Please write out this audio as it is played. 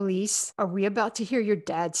Elise, are we about to hear your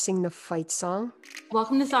dad sing the fight song?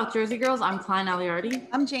 Welcome to South Jersey Girls. I'm Klein Aliardi.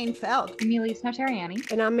 I'm Jane Feld. I'm Elise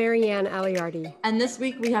Notarianni. And I'm Marianne Aliardi. And this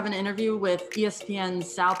week we have an interview with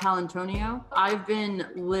ESPN's Sal Palantonio. I've been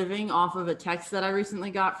living off of a text that I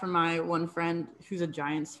recently got from my one friend who's a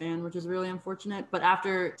Giants fan, which is really unfortunate. But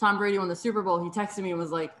after Tom Brady won the Super Bowl, he texted me and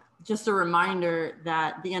was like, just a reminder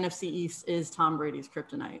that the NFC East is Tom Brady's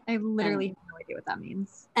kryptonite. I literally have no idea what that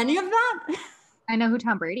means. Any of that? I know who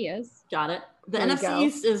Tom Brady is. Got it. The There you NFC go.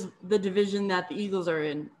 East is the division that the Eagles are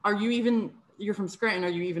in. You're from Scranton, are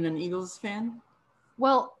you even an Eagles fan?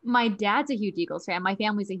 Well, my dad's a huge Eagles fan. My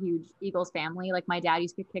family's a huge Eagles family. Like, my dad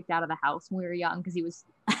used to get kicked out of the house when we were young because he was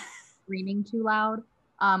screaming too loud.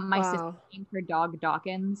 My sister named her dog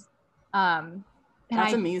Dawkins. And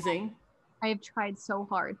That's amazing. I have tried so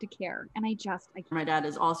hard to care, and I can't. My dad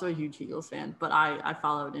is also a huge Eagles fan, but I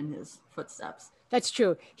followed in his footsteps. That's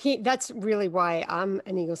true. That's really why I'm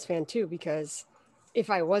an Eagles fan too, because if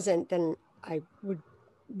I wasn't, then I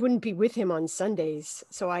wouldn't be with him on Sundays.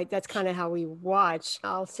 So that's kind of how we watch.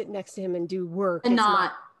 I'll sit next to him and do work. And It's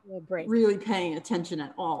not a break. really paying attention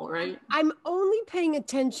at all, right? I'm only paying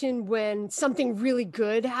attention when something really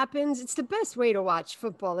good happens. It's the best way to watch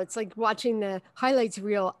football. It's like watching the highlights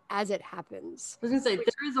reel as it happens. I was gonna say,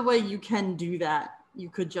 there is a way you can do that. You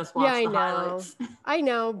could just watch the highlights. I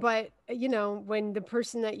know, but when the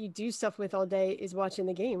person that you do stuff with all day is watching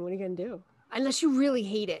the game, what are you going to do? Unless you really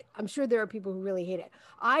hate it. I'm sure there are people who really hate it.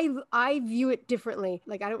 I view it differently.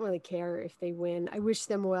 Like, I don't really care if they win. I wish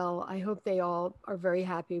them well. I hope they all are very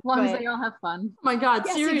happy. As long as they all have fun. Oh my God,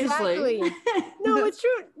 Yes, seriously. exactly. No, it's true.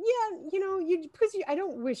 Yeah, because I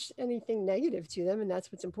don't wish anything negative to them, and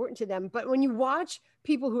that's what's important to them. But when you watch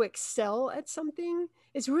people who excel at something,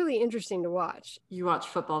 it's really interesting to watch. You watch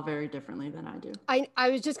football very differently than I do. I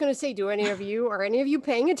was just going to say, are any of you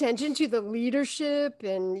paying attention to the leadership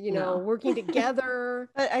and, No. working together?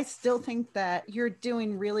 But I still think that you're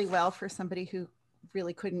doing really well for somebody who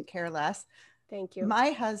really couldn't care less. Thank you.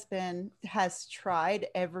 My husband has tried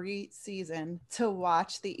every season to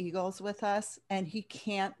watch the Eagles with us, and he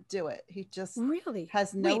can't do it. He just Really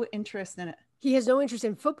has no Wait, interest in it. He has no interest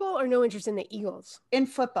in football or no interest in the Eagles? In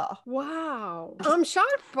football. Wow. I'm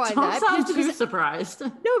shocked by Don't that. sound because- too surprised.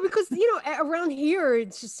 No, because, around here,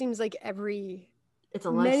 it just seems like It's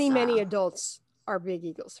a many lifestyle. adults are big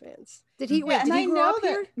Eagles fans. Did he Yeah, and I grow know up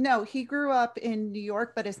here? No, he grew up in New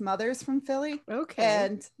York, but his mother's from Philly. Okay.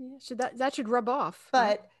 And Yeah, that should rub off.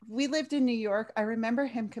 but we lived in New York. I remember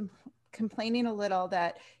him complaining a little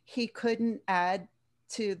that he couldn't add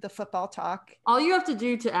to the football talk. All you have to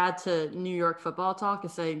do to add to New York football talk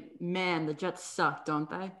is say, man, the Jets suck, don't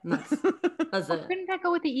they? And that's it. Couldn't that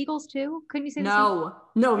go with the Eagles too? Couldn't you say No,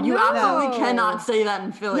 you No. absolutely cannot say that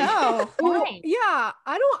in Philly. No. Well, Why? yeah,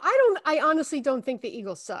 I honestly don't think the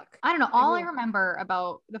Eagles suck. I don't know. All I Everyone- remember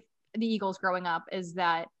about the Eagles growing up is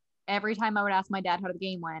that every time I would ask my dad how the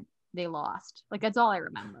game went, they lost. Like, that's all I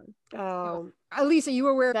remember. Elisa, you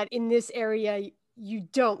were aware that in this area, you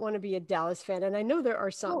don't want to be a Dallas fan. And I know there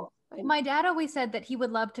are some. Oh, my dad always said that he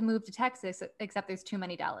would love to move to Texas, except there's too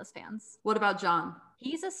many Dallas fans. What about John?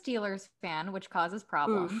 He's a Steelers fan, which causes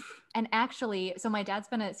problems. Oof. And actually, so my dad's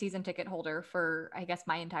been a season ticket holder for, I guess,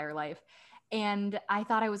 my entire life. And I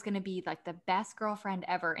thought I was going to be like the best girlfriend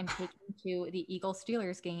ever and take him to the Eagles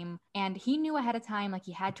Steelers game. And he knew ahead of time, like,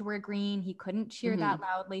 he had to wear green. He couldn't cheer that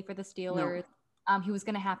loudly for the Steelers. He was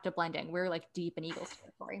going to have to blend in. We were like deep in Eagles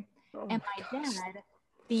territory. Oh And my dad,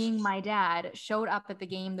 being my dad, showed up at the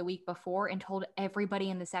game the week before and told everybody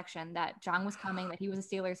in the section that John was coming, that he was a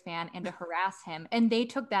Steelers fan, and to harass him. And they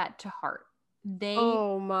took that to heart.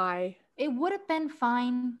 Oh my. It would have been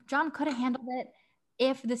fine. John could have handled it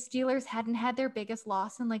if the Steelers hadn't had their biggest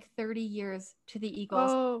loss in like 30 years to the Eagles.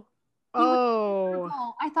 Oh.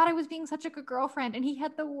 I thought I was being such a good girlfriend, and he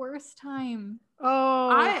had the worst time. Oh.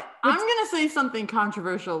 I'm going to say something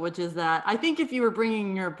controversial, which is that I think if you were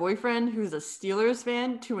bringing your boyfriend who's a Steelers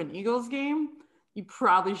fan to an Eagles game, you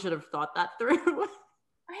probably should have thought that through.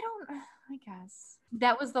 I guess.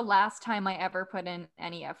 That was the last time I ever put in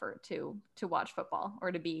any effort to watch football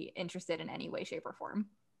or to be interested in any way, shape, or form.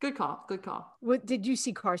 Good call. Good call. What did you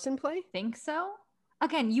see Carson play? Think so?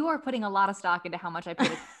 Again, you are putting a lot of stock into how much I put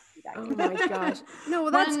into that Oh game. my gosh. No,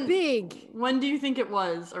 well, that's big. When do you think it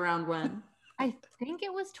was? Around when? I think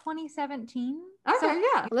it was 2017. Okay, So,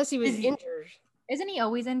 yeah. Unless he was Is he- injured. isn't he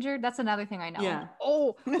always injured? That's another thing I know. Yeah.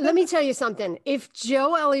 Oh, let me tell you something. If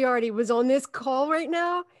Joe Aliardi was on this call right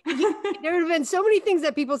now, there would have been so many things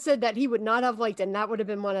that people said that he would not have liked, and that would have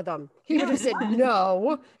been one of them. He would have said,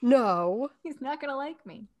 no. He's not gonna like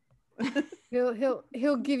me.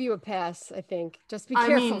 He'll give you a pass, I think. Just be I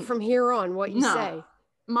careful mean, from here on what you no. say.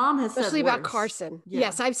 Mom has especially said about worse. Carson. Yeah.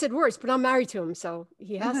 Yes, I've said worse, but I'm married to him, so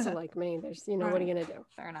he has to like me. There's, what are you gonna do?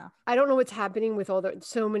 Fair enough. I don't know what's happening with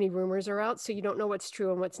so many rumors are out, so you don't know what's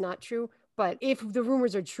true and what's not true. But if the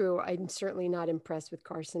rumors are true, I'm certainly not impressed with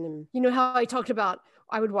Carson. And you know how I talked about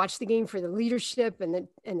I would watch the game for the leadership and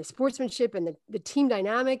the sportsmanship and the team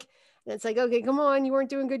dynamic. And it's like, okay, come on, you weren't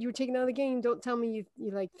doing good. You were taken out of the game. Don't tell me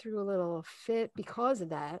you like threw a little fit because of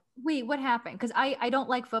that. Wait, what happened? Because I don't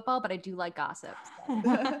like football, but I do like gossip.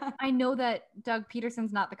 I know that Doug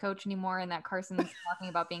Peterson's not the coach anymore and that Carson's talking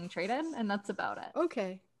about being traded, and that's about it.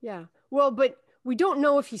 Okay, yeah. Well, but we don't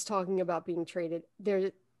know if he's talking about being traded.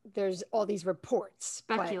 There's all these reports.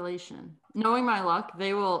 Speculation. Knowing my luck,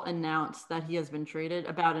 they will announce that he has been traded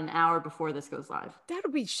about an hour before this goes live. That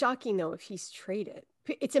would be shocking, though, if he's traded.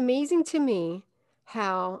 It's amazing to me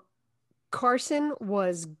how Carson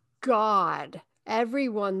was God.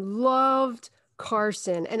 Everyone loved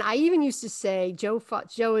Carson. And I even used to say, Joe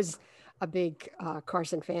is a big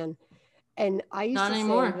Carson fan. And I used to say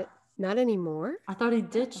that, not anymore. I thought he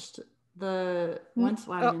ditched the Wentz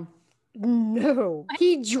wagon. No,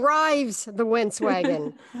 he drives the Wentz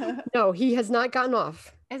wagon. No, he has not gotten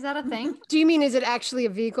off. Is that a thing? Do you mean, is it actually a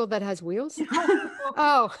vehicle that has wheels?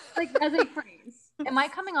 Oh. Like as a phrase. Am I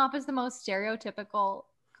coming off as the most stereotypical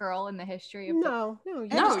girl in the history of No, you're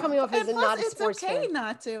just coming off as not a sports it's okay fan.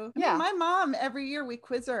 not to. Yeah. My mom, every year we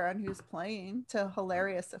quiz her on who's playing to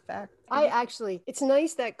hilarious effect. It's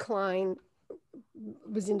nice that Klein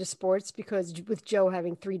was into sports because with Joe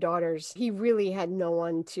having 3 daughters, he really had no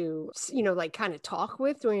one to, like kind of talk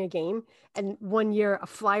with during a game. And one year,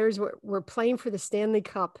 Flyers were playing for the Stanley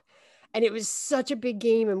Cup, and it was such a big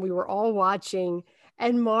game, and we were all watching.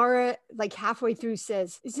 And Mara, like halfway through,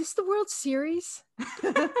 says, "Is this the World Series?"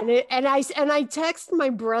 and I text my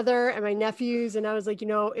brother and my nephews, and I was like,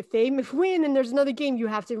 if they win and there's another game, you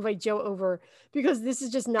have to invite Joe over because this is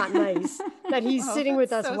just not nice that he's sitting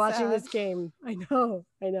with us watching this game. I know.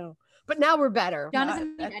 But now we're better. John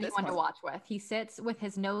doesn't need anyone to watch with. He sits with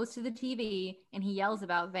his nose to the TV and he yells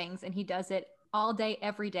about things, and he does it all day,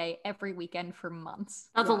 every weekend for months.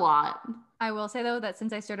 That's a lot. I will say, though, that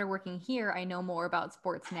since I started working here, I know more about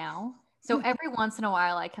sports now. So every once in a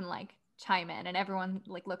while, I can chime in, and everyone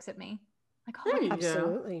looks at me like, "Oh,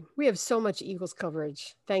 absolutely." We have so much Eagles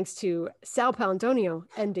coverage thanks to Sal Palantonio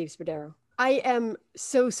and Dave Spadaro. I am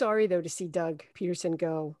so sorry, though, to see Doug Peterson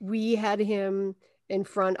go. We had him in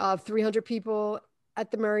front of 300 people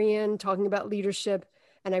at the Marianne talking about leadership,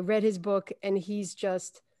 and I read his book, and he's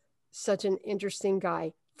just such an interesting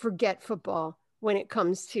guy. Forget football when it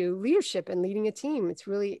comes to leadership and leading a team. It's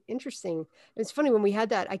really interesting. And it's funny, when we had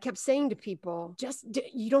that, I kept saying to people,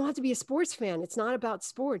 you don't have to be a sports fan. It's not about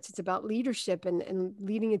sports. It's about leadership and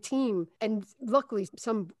leading a team. And luckily,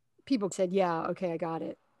 some people said, yeah, okay, I got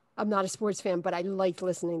it. I'm not a sports fan, but I liked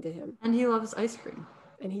listening to him. And he loves ice cream.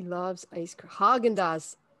 And he loves ice cream.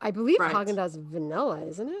 Haagen-Dazs. I believe Right. Haagen-Dazs vanilla,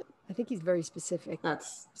 isn't it? I think he's very specific.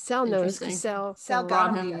 That's Sal knows. interesting. Sal brought got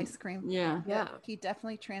him him- the ice cream. Yeah. Yeah. He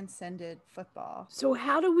definitely transcended football. So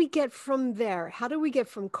how do we get from there? How do we get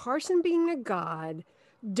from Carson being a god,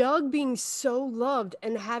 Doug being so loved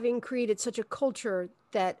and having created such a culture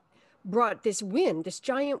that brought this win, this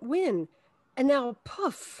giant win, and now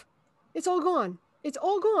poof, it's all gone. It's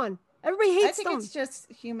all gone. Everybody hates I think them. it's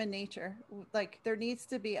just human nature. There needs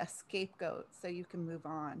to be a scapegoat so you can move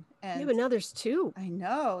on. And Yeah, but now there's 2. I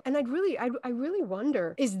know. And I really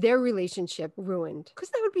wonder, is their relationship ruined? Because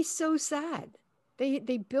that would be so sad. They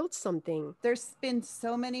built something. There's been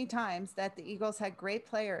so many times that the Eagles had great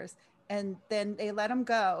players and then they let them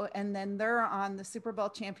go, and then they're on the Super Bowl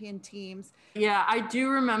champion teams. Yeah, I do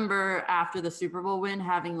remember after the Super Bowl win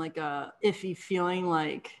having a iffy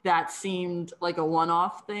feeling, that seemed like a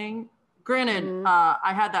one-off thing. Granted,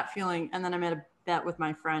 I had that feeling, and then I made a bet with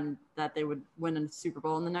my friend that they would win a Super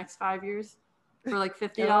Bowl in the next 5 years for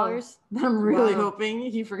 $50 that I'm really hoping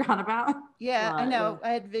he forgot about. Yeah, I know. I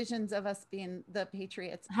had visions of us being the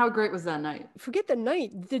Patriots. How great was that night? Forget the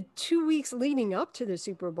night, the 2 weeks leading up to the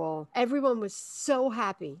Super Bowl. Everyone was so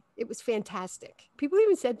happy. It was fantastic. People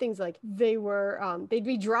even said things like they'd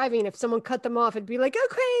be driving. If someone cut them off, it'd be like,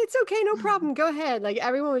 okay, it's okay, no problem, go ahead.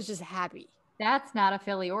 Everyone was just happy. That's not a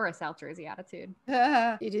Philly or a South Jersey attitude.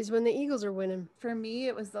 It is when the Eagles are winning. For me,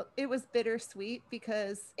 it was bittersweet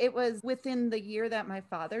because it was within the year that my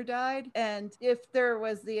father died. And if there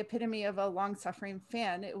was the epitome of a long-suffering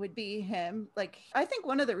fan, it would be him. I think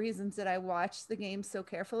one of the reasons that I watched the game so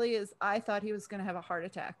carefully is I thought he was going to have a heart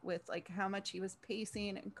attack with how much he was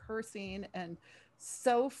pacing and cursing and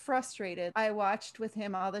so frustrated. I watched with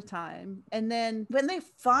him all the time. And then when they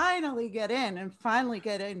finally get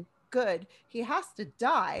in good, he has to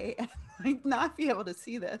die. might not be able to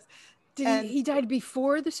see this. Did he died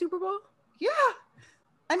before the Super Bowl? Yeah.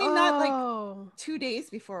 I mean, not like Oh, 2 days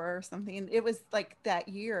before or something. It was like that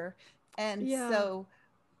year. And yeah. so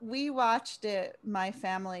we watched it, my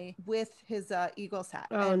family, with his Eagles hat.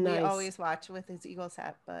 Oh, and nice. we always watch with his Eagles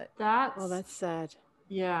hat. But that's sad.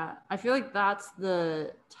 Yeah, I feel like that's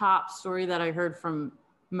the top story that I heard from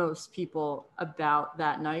most people about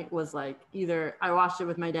that night was like either I watched it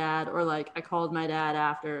with my dad or like I called my dad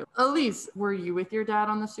after. Elise, were you with your dad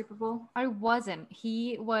on the Super Bowl? I wasn't.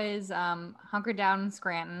 He was hunkered down in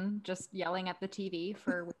Scranton, just yelling at the TV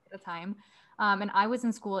for weeks at a time. And I was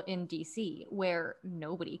in school in DC, where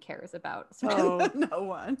nobody cares about sports. No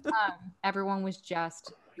one. Everyone was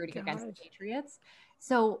just rooting against the God. Patriots.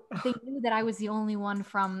 So they knew that I was the only one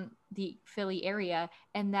from the Philly area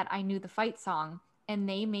and that I knew the fight song. And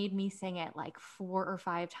they made me sing it like 4 or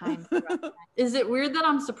 5 times. throughout the night. Is it weird that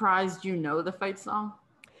I'm surprised you know the fight song?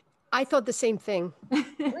 I thought the same thing.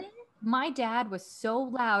 My dad was so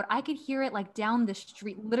loud. I could hear it like down the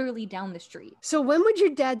street, literally down the street. So when would your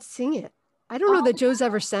dad sing it? I don't know that Joe's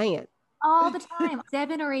ever sang it. All the time.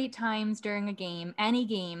 7 or 8 times during a game, any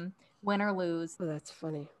game, win or lose. Oh, that's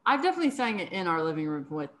funny. I've definitely sang it in our living room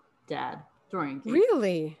with dad during a game.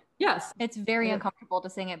 Really? Yes. It's very uncomfortable to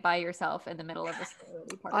sing it by yourself in the middle of a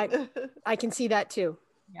sorority party. I can see that too.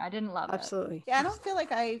 Yeah, I didn't love it. Absolutely. Yeah, I don't feel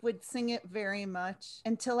like I would sing it very much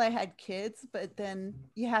until I had kids, but then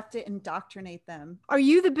you have to indoctrinate them. Are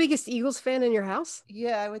you the biggest Eagles fan in your house?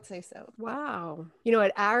 Yeah, I would say so. Wow. You know,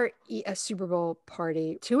 at our Super Bowl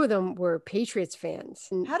party, 2 of them were Patriots fans.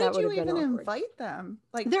 and How that did you would have been even awkward. invite them?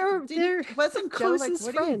 Like, They're wasn't Joe like, closest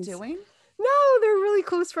what friends. are you doing? No, they're really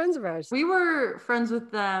close friends of ours. We were friends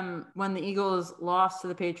with them when the Eagles lost to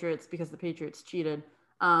the Patriots because the Patriots cheated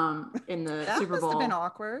in the That Super must have Bowl been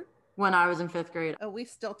awkward. when I was in 5th grade. Oh, we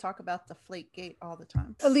still talk about the Deflategate all the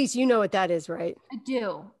time. Elise, you know what that is, right? I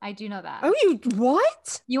do. I do know that. Oh, you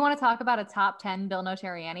what? You want to talk about a top 10 Bill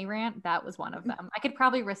Notarianni rant? That was one of them. I could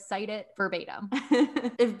probably recite it verbatim.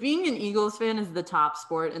 If being an Eagles fan is the top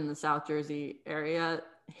sport in the South Jersey area,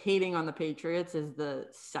 hating on the Patriots is the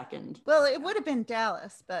second. Well, it would have been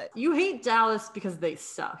Dallas, but You hate Dallas because they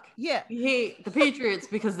suck. yeah, You hate the Patriots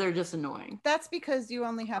because they're just annoying. that's because you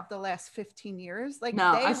only have the last 15 years. Like,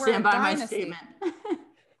 No, they I were stand a by my dynasty. statement.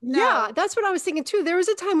 No. Yeah, that's what I was thinking too. There was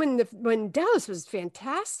a time when Dallas was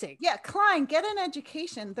fantastic. Yeah, Klein, get an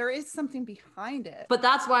education. There is something behind it. But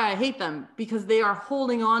that's why I hate them, because they are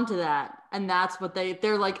holding on to that. And that's what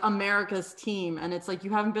they're like America's team. And it's like,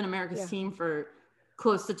 you haven't been America's team for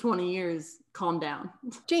close to 20 years. Calm down.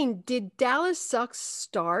 Jane, did Dallas sucks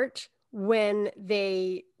start when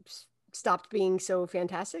they stopped being so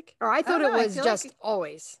fantastic? Or I thought don't know, it I was feel just like-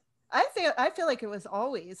 always. I feel like it was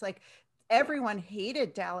always like everyone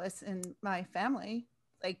hated Dallas in my family,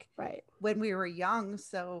 like Right. when we were young.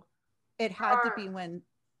 So it had to be when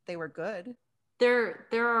they were good. They're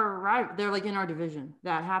like in our division.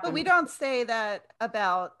 That happened. But we don't say that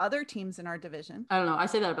about other teams in our division. I don't know. I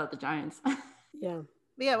say that about the Giants. Yeah.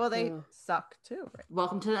 But yeah, well, they Yeah. suck too. Right?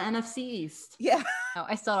 Welcome to the NFC East. Yeah. No,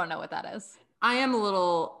 I still don't know what that is. I am a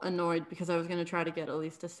little annoyed because I was going to try to get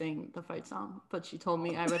Elise to sing the fight song, but she told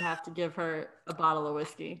me I would have to give her a bottle of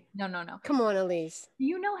whiskey. No. Come on, Elise. Do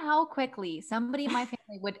you know how quickly somebody in my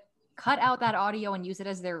family would cut out that audio and use it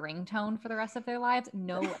as their ringtone for the rest of their lives?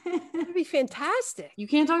 No way. That'd be fantastic. You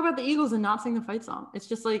can't talk about the Eagles and not sing the fight song. It's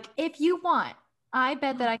just like, If you want, I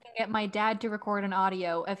bet that I can get my dad to record an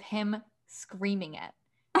audio of him screaming it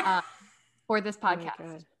for this Oh my podcast.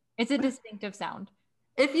 God. It's a distinctive sound.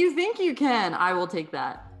 if you think you can, I will take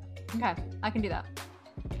that. Okay, I can do that.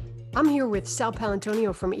 I'm here with Sal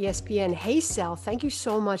Palantonio from ESPN. Hey, Sal, thank you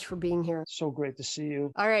so much for being here. So great to see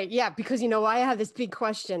you. All right. Yeah, because I have this big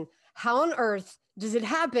question. How on earth does it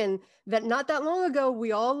happen that not that long ago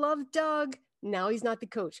we all loved Doug? Now he's not the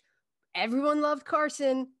coach. Everyone loved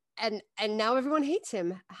Carson, and now everyone hates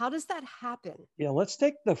him. How does that happen? Yeah, let's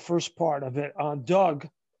take the first part of it. Doug.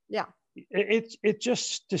 Yeah. It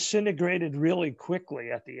just disintegrated really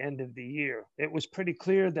quickly at the end of the year. It was pretty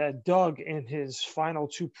clear that Doug, in his final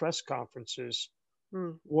 2 press conferences,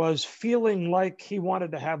 was feeling like he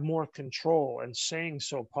wanted to have more control and saying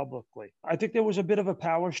so publicly. I think there was a bit of a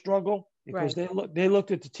power struggle because they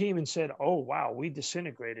looked at the team and said, "Oh wow, we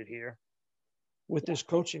disintegrated here with this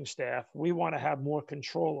coaching staff. We want to have more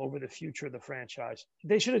control over the future of the franchise."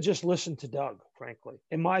 They should have just listened to Doug, frankly,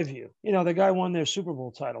 in my view. The guy won their Super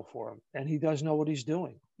Bowl title for him, and he does know what he's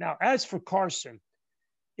doing. Now, as for Carson,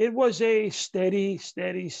 it was a steady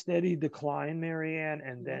decline, Marianne,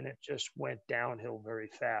 and then it just went downhill very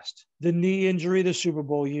fast. The knee injury the Super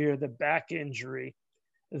Bowl year, the back injury,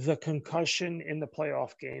 the concussion in the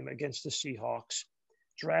playoff game against the Seahawks.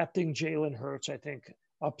 Drafting Jalen Hurts, I think,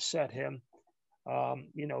 upset him.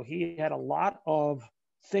 He had a lot of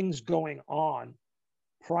things going on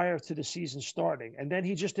prior to the season starting, and then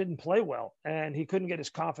he just didn't play well, and he couldn't get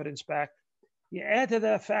his confidence back. You add to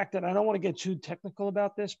that fact that I don't want to get too technical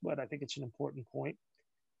about this, but I think it's an important point.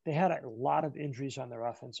 They had a lot of injuries on their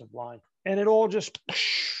offensive line, and it all just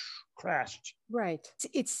crashed. Right.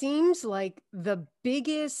 It seems like the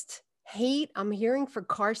biggest hate I'm hearing for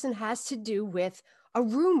Carson has to do with a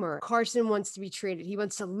rumor. Carson wants to be traded. He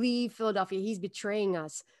wants to leave Philadelphia. He's betraying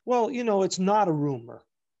us. Well, it's not a rumor.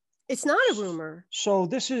 It's not a rumor. So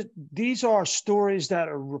these are stories that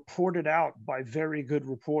are reported out by very good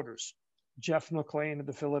reporters. Jeff McLean of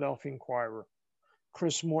the Philadelphia Inquirer,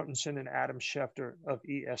 Chris Mortensen and Adam Schefter of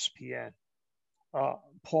ESPN,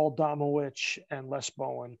 Paul Domowitch and Les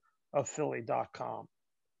Bowen of Philly.com.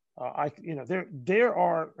 There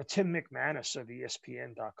are Tim McManus of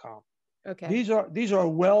ESPN.com. Okay. These are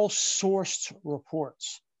well-sourced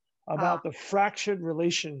reports about the fractured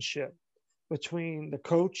relationship between the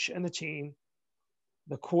coach and the team,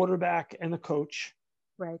 the quarterback and the coach.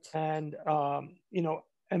 Right. And,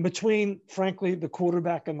 and between, frankly, the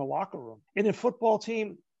quarterback and the locker room. In a football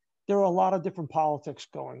team, there are a lot of different politics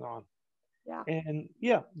going on. Yeah. And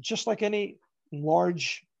just like any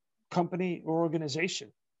large company or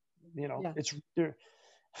organization,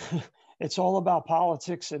 it's all about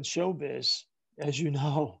politics and showbiz, as you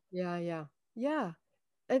know. Yeah.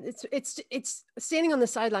 It's standing on the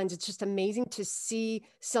sidelines. It's just amazing to see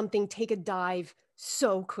something take a dive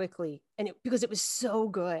so quickly, and because it was so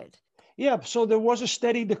good. Yeah. So there was a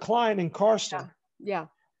steady decline in Carson. Yeah.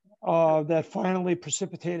 That finally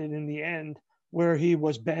precipitated in the end where he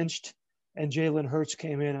was benched and Jalen Hurts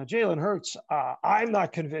came in. Jalen Hurts, I'm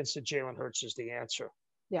not convinced that Jalen Hurts is the answer.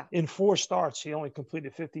 Yeah. In 4 starts, he only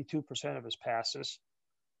completed 52% of his passes.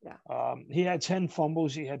 Yeah. He had 10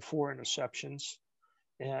 fumbles. He had 4 interceptions.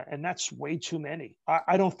 And that's way too many.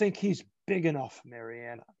 I don't think he's big enough,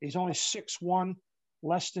 Marianne. He's only 6'1",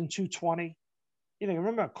 less than 220.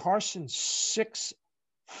 Remember Carson's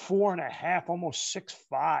 6'4.5", almost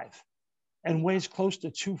 6'5", and weighs close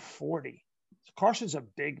to 240. Carson's a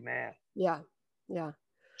big man. Yeah.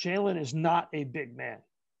 Jalen is not a big man.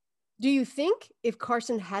 Do you think if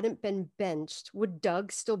Carson hadn't been benched, would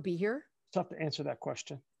Doug still be here? It's tough to answer that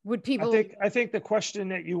question. Would people? I think the question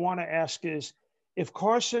that you want to ask is, if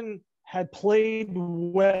Carson had played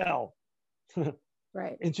well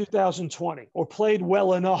right. in 2020 or played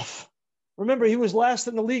well enough. Remember, he was last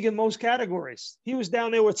in the league in most categories. He was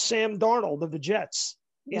down there with Sam Darnold of the Jets.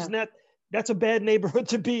 That's a bad neighborhood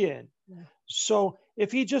to be in. Yeah. So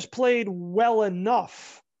if he just played well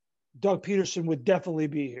enough, Doug Peterson would definitely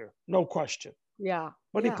be here. No question. Yeah.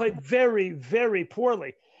 But he played very, very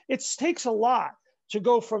poorly. It takes a lot to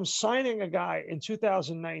go from signing a guy in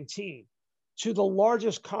 2019 to the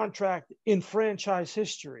largest contract in franchise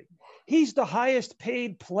history. He's the highest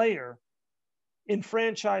paid player in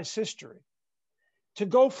franchise history. To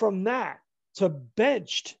go from that to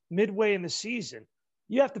benched midway in the season,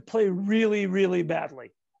 you have to play really, really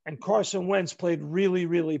badly. And Carson Wentz played really,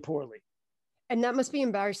 really poorly. And that must be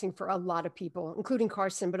embarrassing for a lot of people, including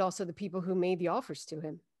Carson, but also the people who made the offers to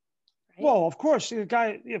him. Right? Well, of course,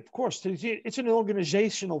 it's an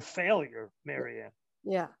organizational failure, Marianne.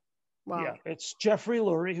 Yeah. Wow. Yeah, it's Jeffrey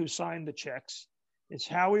Lurie who signed the checks. It's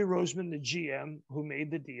Howie Roseman, the GM, who made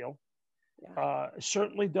the deal. Yeah.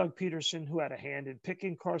 Certainly Doug Peterson, who had a hand in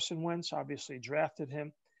picking Carson Wentz, obviously drafted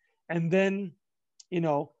him. And then,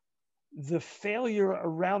 the failure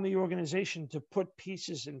around the organization to put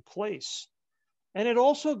pieces in place. And it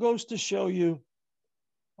also goes to show you,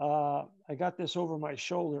 I got this over my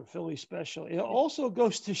shoulder, Philly special. It also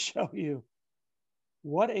goes to show you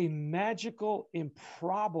what a magical,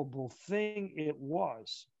 improbable thing it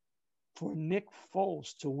was for Nick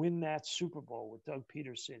Foles to win that Super Bowl with Doug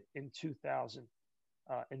Peterson in 2017.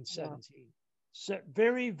 Wow. So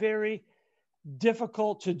very, very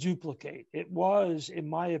difficult to duplicate. It was, in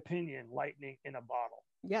my opinion, lightning in a bottle.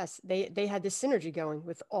 Yes, they had this synergy going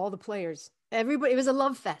with all the players. Everybody, it was a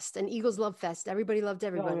love fest, an Eagles love fest. Everybody loved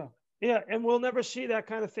everybody. Yeah, and we'll never see that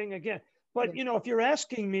kind of thing again. But, if you're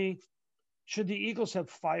asking me, should the Eagles have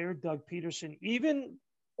fired Doug Peterson, even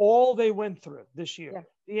all they went through this year? Yeah.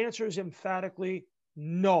 The answer is emphatically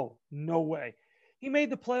no way. He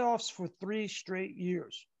made the playoffs for 3 straight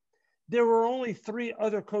years. There were only 3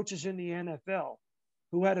 other coaches in the NFL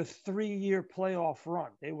who had a 3-year playoff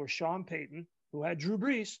run. They were Sean Payton, who had Drew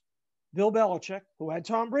Brees, Bill Belichick, who had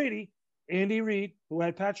Tom Brady, Andy Reid, who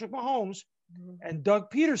had Patrick Mahomes, and Doug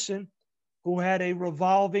Peterson, who had a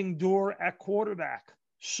revolving door at quarterback.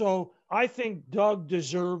 So I think Doug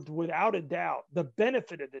deserved, without a doubt, the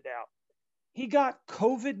benefit of the doubt. He got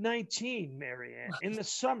COVID-19, Marianne, in the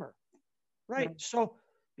summer, right? So,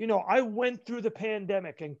 I went through the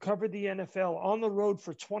pandemic and covered the NFL on the road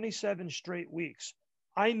for 27 straight weeks.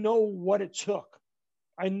 I know what it took.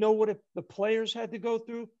 I know what the players had to go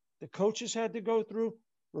through, the coaches had to go through,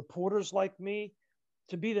 reporters like me,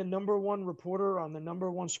 to be the number one reporter on the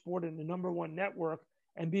number one sport and the number one network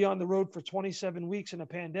and be on the road for 27 weeks in a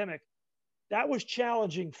pandemic. That was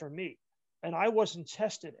challenging for me. And I wasn't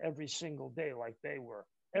tested every single day like they were,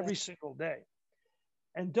 every single day.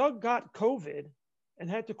 And Doug got COVID and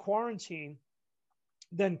had to quarantine,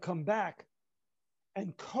 then come back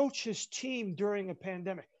and coach his team during a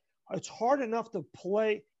pandemic. It's hard enough to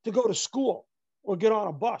go to school or get on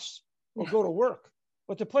a bus or go to work,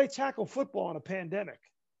 but to play tackle football in a pandemic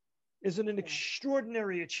is an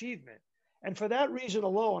extraordinary achievement. And for that reason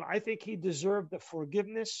alone, I think he deserved the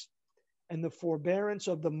forgiveness and the forbearance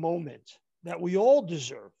of the moment that we all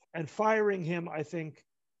deserve. And firing him, I think,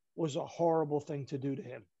 was a horrible thing to do to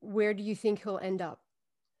him. Where do you think he'll end up?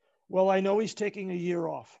 Well, I know he's taking a year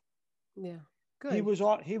off. Yeah, good. He was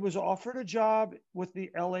offered a job with the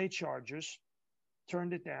LA Chargers,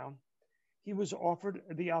 turned it down. He was offered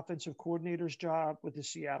the offensive coordinator's job with the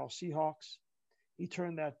Seattle Seahawks. He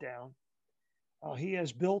turned that down. He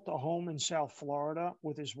has built a home in South Florida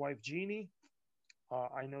with his wife, Jeannie.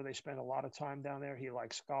 I know they spend a lot of time down there. He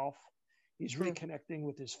likes golf. He's reconnecting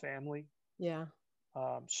with his family. Yeah.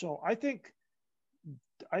 So I think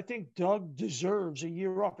Doug deserves a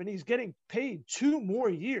year off, and he's getting paid 2 more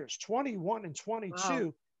years, 21 and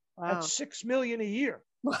 22, at $6 million a year.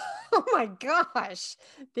 Oh my gosh!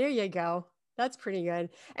 There you go. That's pretty good.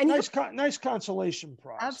 And nice consolation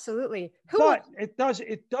prize. Absolutely. But it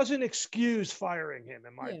doesn't excuse firing him,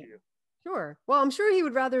 in my view. Sure. Well, I'm sure he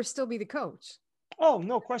would rather still be the coach. Oh,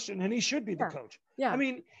 no question. And he should be the coach. Yeah. I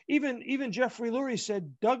mean, even Jeffrey Lurie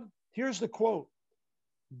said, Doug, here's the quote: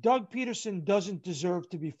 Doug Peterson doesn't deserve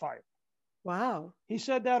to be fired. Wow. He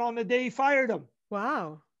said that on the day he fired him.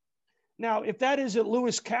 Wow. Now, if that isn't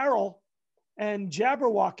Lewis Carroll and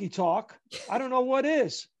Jabberwocky talk, I don't know what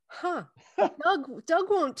is. Huh. Doug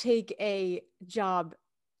won't take a job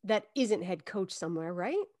that isn't head coach somewhere,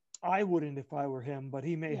 right? I wouldn't if I were him, but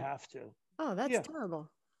he may have to. Oh, that's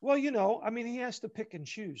terrible. Well, he has to pick and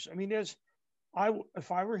choose. I mean, if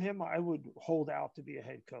I were him, I would hold out to be a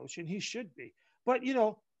head coach, and he should be. But,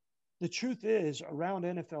 the truth is, around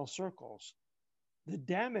NFL circles, the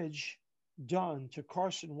damage done to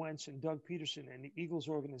Carson Wentz and Doug Peterson and the Eagles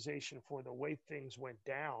organization for the way things went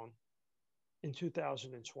down in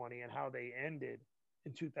 2020 and how they ended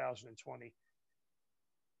in 2020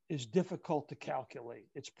 is difficult to calculate.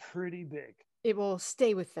 It's pretty big. It will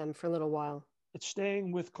stay with them for a little while. It's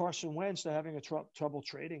staying with Carson Wentz. They're having trouble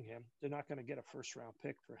trading him. They're not going to get a first-round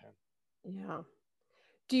pick for him. Yeah.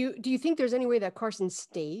 Do you think there's any way that Carson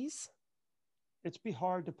stays? It's be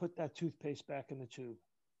hard to put that toothpaste back in the tube.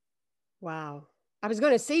 Wow. I was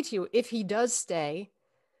going to say to you, if he does stay,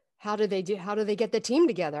 how do they get the team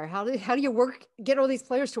together? How do you get all these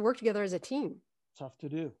players to work together as a team? Tough to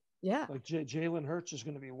do. Yeah. Like Jalen Hurts is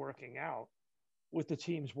going to be working out with the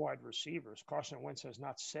team's wide receivers. Carson Wentz has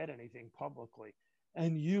not said anything publicly.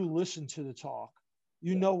 And you listen to the talk.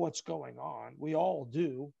 You know what's going on. We all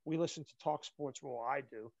do. We listen to Talk Sports. Well, I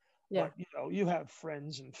do. Yeah. But, you have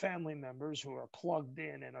friends and family members who are plugged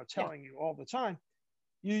in and are telling you all the time.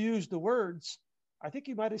 You use the words, I think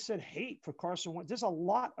you might have said hate for Carson Wentz. There's a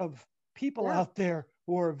lot of people out there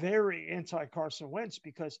who are very anti-Carson Wentz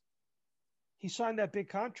because he signed that big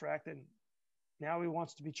contract and now he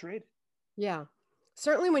wants to be traded. Yeah.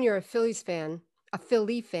 Certainly when you're a Philly fan,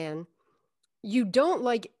 you don't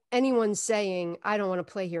like anyone saying, I don't want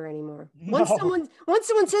to play here anymore. No. Once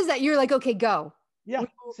someone says that, you're like, okay, go. Yeah.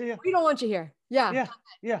 We don't want you here. Yeah.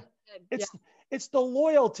 Yeah. It's the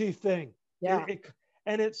loyalty thing. Yeah.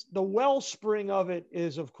 And it's the wellspring of it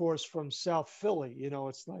is, of course, from South Philly.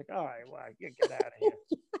 It's like, all right, well, get out of here.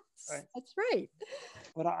 Yes, right? That's right.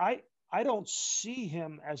 But I don't see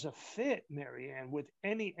him as a fit, Marianne, with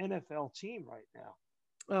any NFL team right now.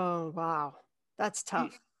 Oh, wow. That's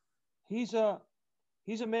tough. He's a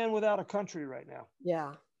man without a country right now.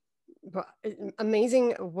 Yeah. But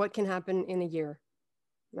amazing what can happen in a year.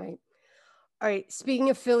 Right. All right. Speaking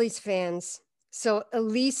of Phillies fans, so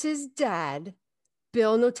Elise's dad,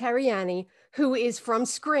 Bill Notarianni, who is from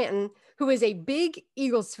Scranton, who is a big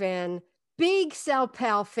Eagles fan, big Sal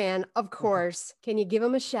Pal fan, of course. Can you give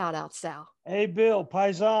him a shout out, Sal? Hey, Bill,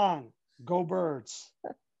 Paisan, go Birds.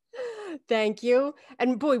 Thank you.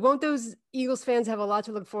 And boy, won't those Eagles fans have a lot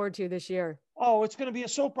to look forward to this year? Oh, it's going to be a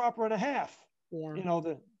soap opera and a half. Yeah. You know,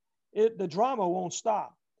 the drama won't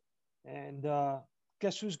stop. And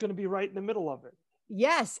guess who's going to be right in the middle of it?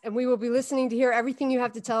 Yes, and we will be listening to hear everything you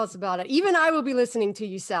have to tell us about it. Even I will be listening to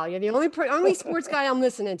you, Sal. You're the only sports guy I'm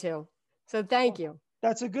listening to. So thank you.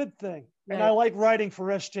 That's a good thing. Right. And I like writing for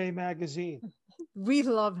SJ Magazine. We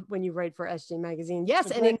love when you write for SJ Magazine.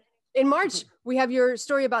 Yes, and in March we have your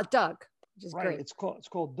story about Doug, which is great. It's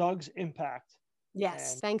called Doug's Impact.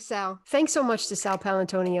 Yes. Thanks, Sal. Thanks so much to Sal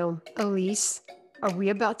Paolantonio. Elise, are we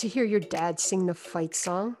about to hear your dad sing the fight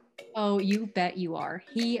song? Oh, you bet you are.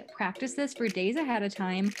 He practiced this for days ahead of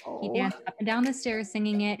time. He danced up and down the stairs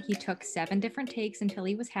singing it. He took 7 different takes until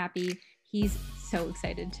he was happy. He's so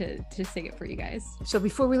excited to sing it for you guys. So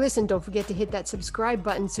before we listen, don't forget to hit that subscribe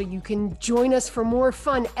button so you can join us for more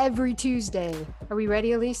fun every Tuesday. Are we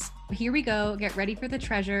ready, Elise? Here we go. Get ready for the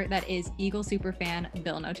treasure that is Eagle superfan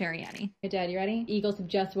Bill Notarianni. Hey, Dad, you ready? Eagles have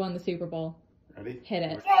just won the Super Bowl. Ready? Hit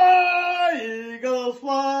it. Fly, Eagles,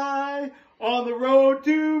 fly on the road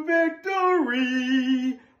to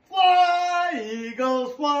victory. Fly,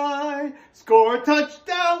 Eagles, fly. Score a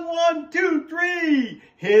touchdown, 1, 2, 3.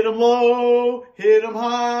 Hit 'em low, hit 'em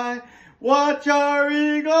high. Watch our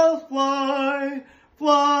Eagles fly.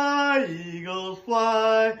 Fly, Eagles,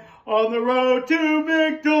 fly on the road to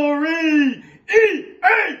victory. E-A-G-L-E-S,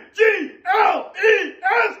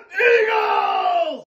 Eagles!